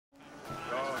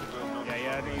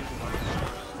that easy.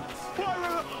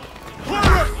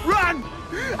 Pirate! Run!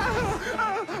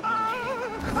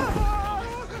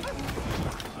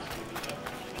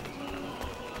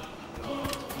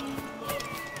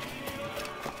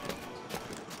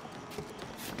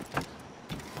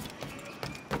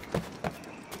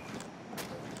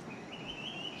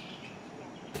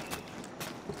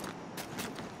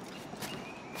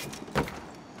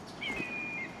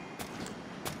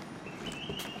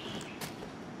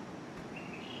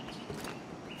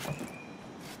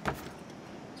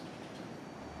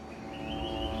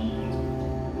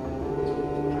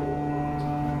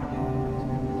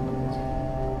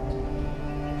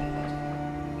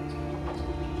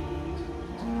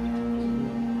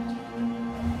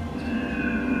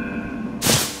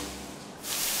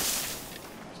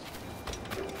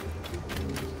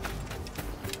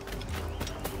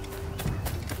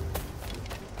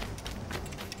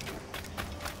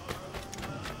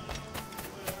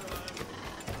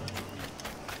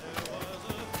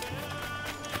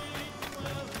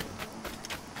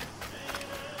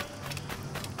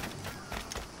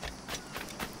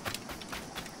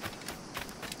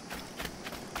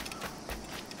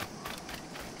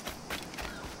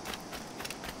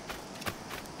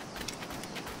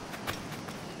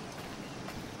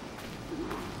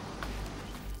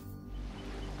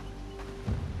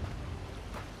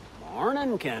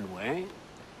 Morning, Kenway.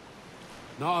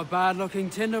 Not a bad-looking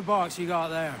tinderbox you got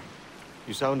there.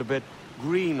 You sound a bit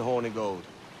green, horny gold.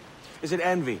 Is it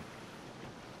envy?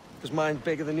 Because mine's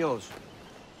bigger than yours.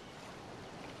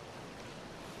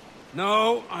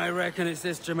 No, I reckon it's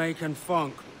this Jamaican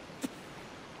funk.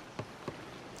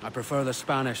 I prefer the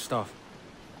Spanish stuff.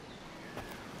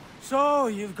 So,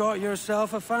 you've got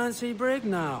yourself a fancy brig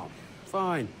now.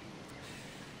 Fine.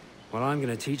 Well, I'm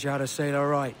gonna teach you how to sail her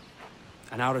right.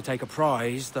 And how to take a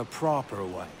prize the proper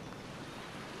way.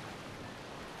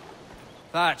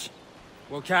 Thatch,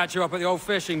 we'll catch you up at the old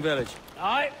fishing village.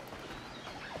 Aye.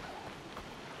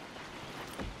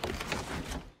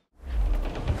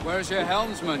 Where's your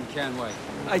helmsman, Kenway?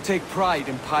 I take pride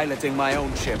in piloting my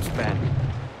own ships, Ben.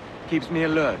 Keeps me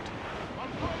alert.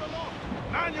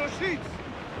 Man your sheets!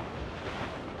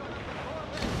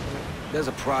 There's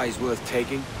a prize worth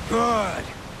taking. Good.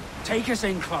 Take us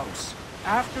in close.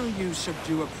 After you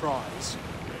subdue a prize,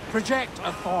 project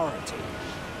authority.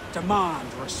 Demand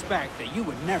respect that you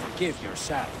would never give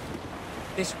yourself.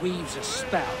 This weaves a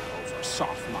spell over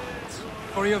soft minds.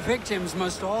 For your victims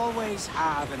must always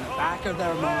have in the back of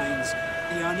their minds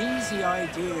the uneasy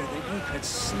idea that you could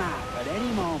snap at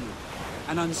any moment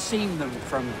and unseam them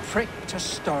from prick to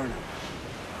sternum.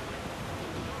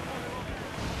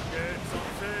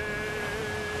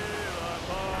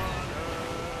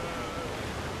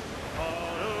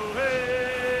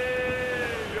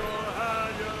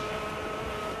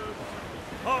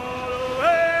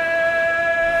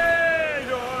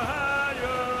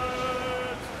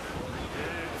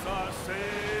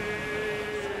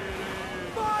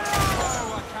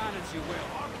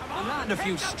 A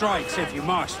few strikes if you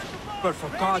must, but for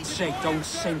God's sake, don't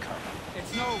sink her.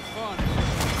 It's no fun if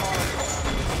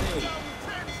it's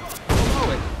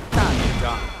oh, it can be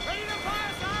done.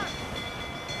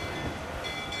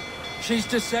 She's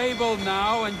disabled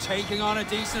now and taking on a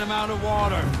decent amount of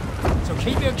water. So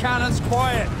keep your cannons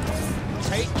quiet.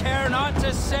 Take care not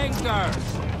to sink her.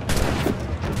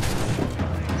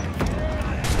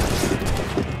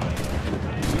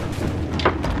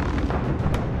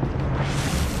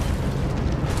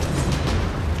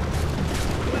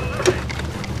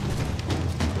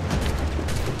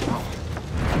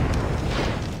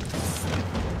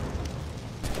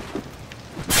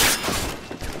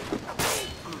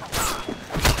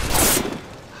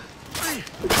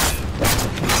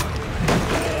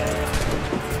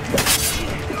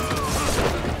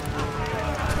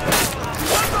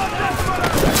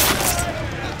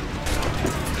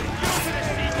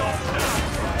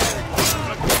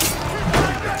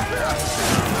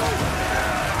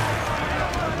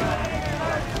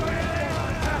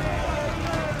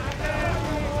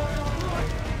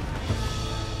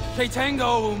 Que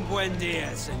tengo un buen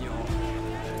día, senor.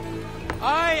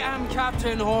 I am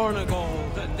Captain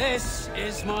Hornigold, and this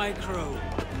is my crew.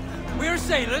 We're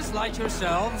sailors like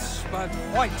yourselves, but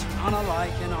quite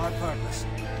unalike in our purpose.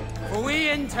 For we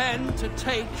intend to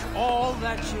take all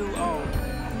that you own.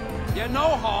 Yet no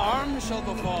harm shall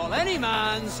befall any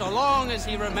man so long as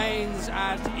he remains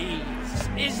at ease.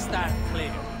 Is that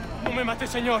clear? No me mate,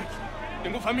 señor.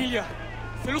 Tengo familia.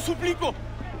 Se lo suplico.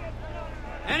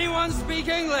 Anyone speak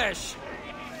English?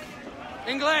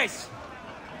 Inglés?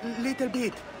 Little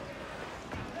bit.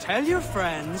 Tell your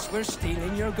friends we're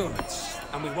stealing your goods,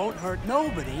 and we won't hurt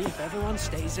nobody if everyone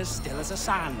stays as still as a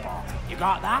sandbar. You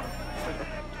got that?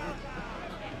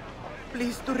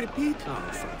 Please to repeat. Oh,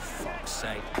 for fuck's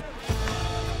sake.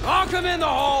 Lock him in the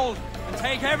hold, and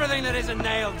take everything that isn't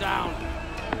nailed down.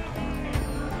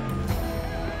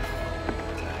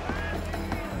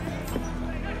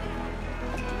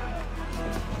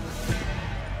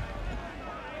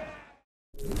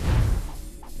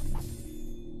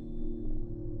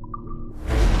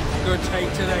 Good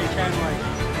take today, Kenway.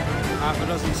 Half a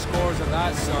dozen scores of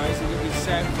that size and you'll be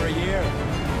set for a year.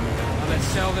 Now let's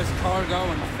sell this cargo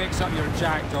and fix up your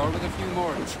jackdaw with a few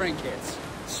more trinkets.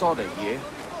 Sod it, yeah?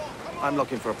 I'm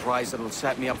looking for a prize that'll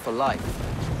set me up for life.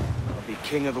 I'll be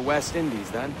king of the West Indies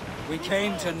then. We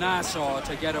came to Nassau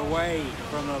to get away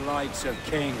from the likes of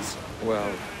kings.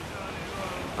 Well,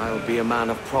 I'll be a man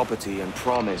of property and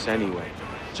promise anyway.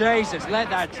 Jesus, let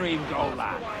that dream go,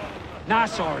 lad.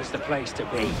 Nassau is the place to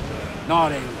be,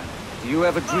 not England. Do you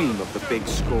ever dream of the big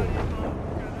score?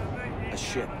 A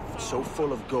ship so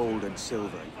full of gold and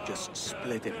silver, you just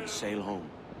split it and sail home.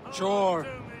 Sure,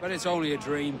 but it's only a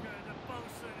dream.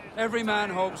 Every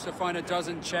man hopes to find a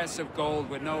dozen chests of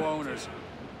gold with no owners.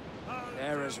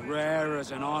 They're as rare as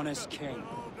an honest king.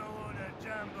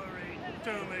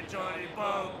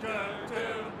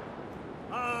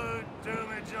 Oh, to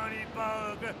me, Johnny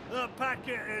Boger, the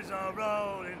packet is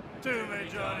a-rolling. To me,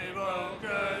 Johnny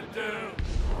Boger, do.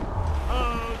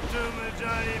 Oh, to me,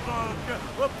 Johnny Boger,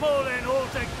 we're pulling all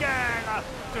together.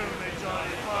 To me,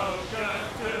 Johnny Boger,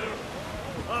 do.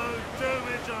 Oh, to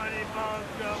me, Johnny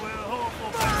Boger, we're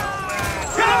hopeful for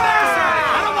nowhere. Get him there, sir!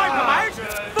 I don't like the mate!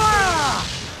 Fire!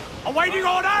 Awaiting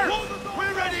order!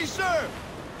 We're ready, sir!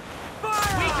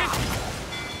 Fire! We can...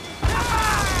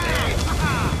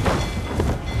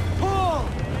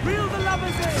 Reel the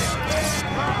lovers in!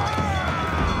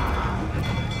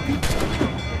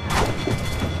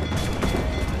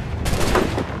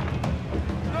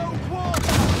 No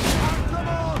quarter! Count them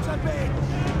all to bits!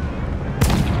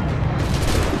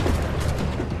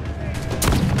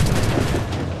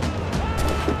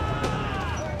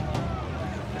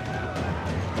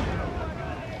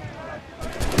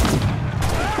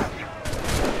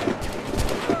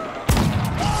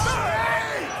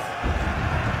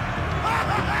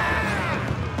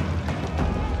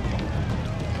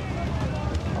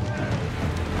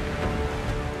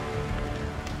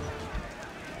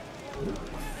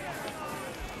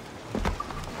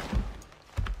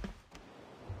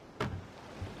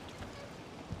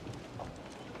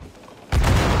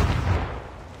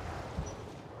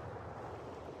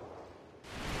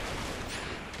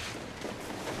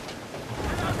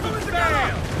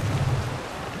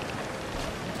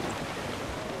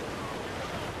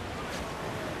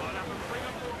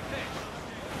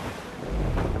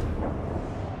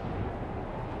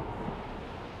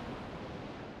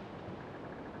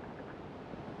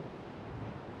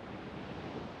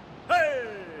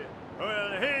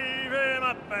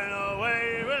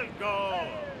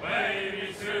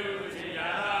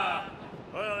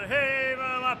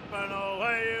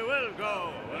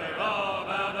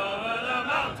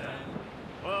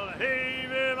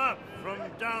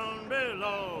 Down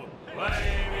below,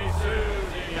 wavy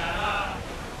Susiana,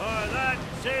 for that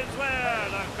is where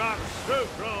the cocks do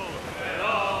crow. We're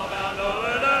all bound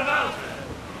over the mountain,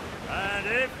 and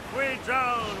if we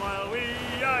drown while we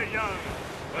are young,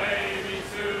 wavy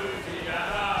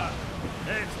Susiana,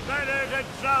 it's better to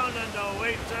drown than to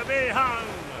wait to be hung.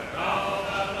 We're all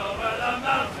bound over the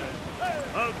mountain,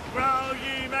 oh, growl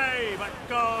ye may, but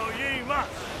go ye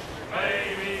must,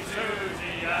 wavy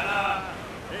Susiana.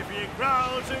 If you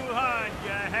growl too hard,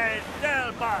 your head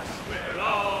they'll bust. We're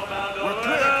all bound over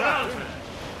the mountain.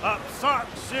 Up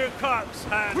socks, you cocks,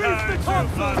 and Reef the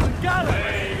topsails and gallants!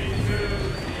 Baby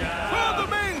Susie, Further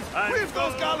mains! Reef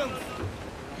those gallants!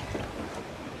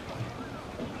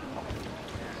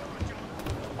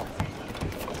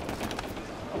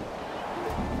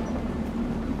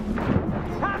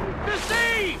 To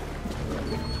sea!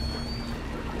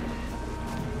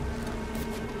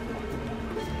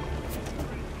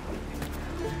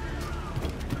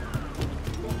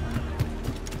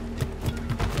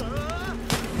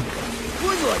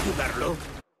 ¿Puedo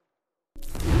ayudarlo?